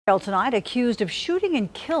Tonight, accused of shooting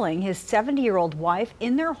and killing his 70-year-old wife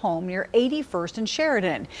in their home near 81st and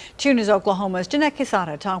Sheridan. 2 News Oklahoma's Jeanette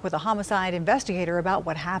Quesada talked with a homicide investigator about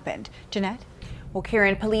what happened. Jeanette? Well,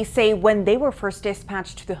 Karen, police say when they were first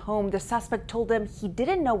dispatched to the home, the suspect told them he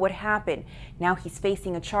didn't know what happened. Now he's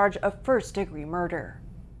facing a charge of first-degree murder.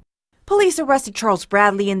 Police arrested Charles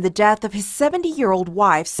Bradley in the death of his 70-year-old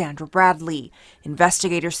wife, Sandra Bradley.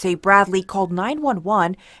 Investigators say Bradley called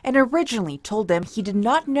 911 and originally told them he did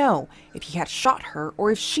not know if he had shot her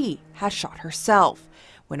or if she had shot herself.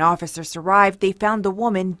 When officers arrived, they found the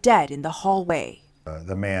woman dead in the hallway.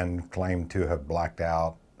 The man claimed to have blacked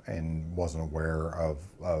out and wasn't aware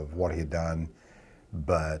of what he had done,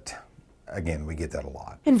 but again, we get that a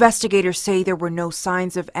lot. Investigators say there were no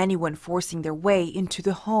signs of anyone forcing their way into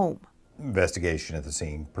the home. Investigation at the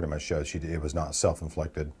scene pretty much shows it was not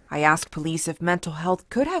self-inflicted. I asked police if mental health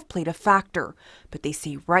could have played a factor, but they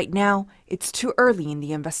say right now it's too early in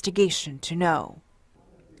the investigation to know.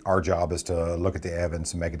 Our job is to look at the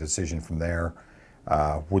evidence and make a decision from there,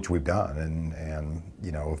 which we've done. And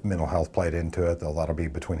you know, if mental health played into it, that'll be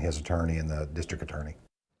between his attorney and the district attorney.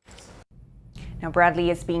 Now,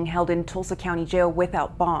 Bradley is being held in Tulsa County Jail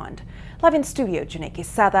without bond. Live in studio, Jeanette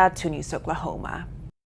Quesada, 2 News Oklahoma.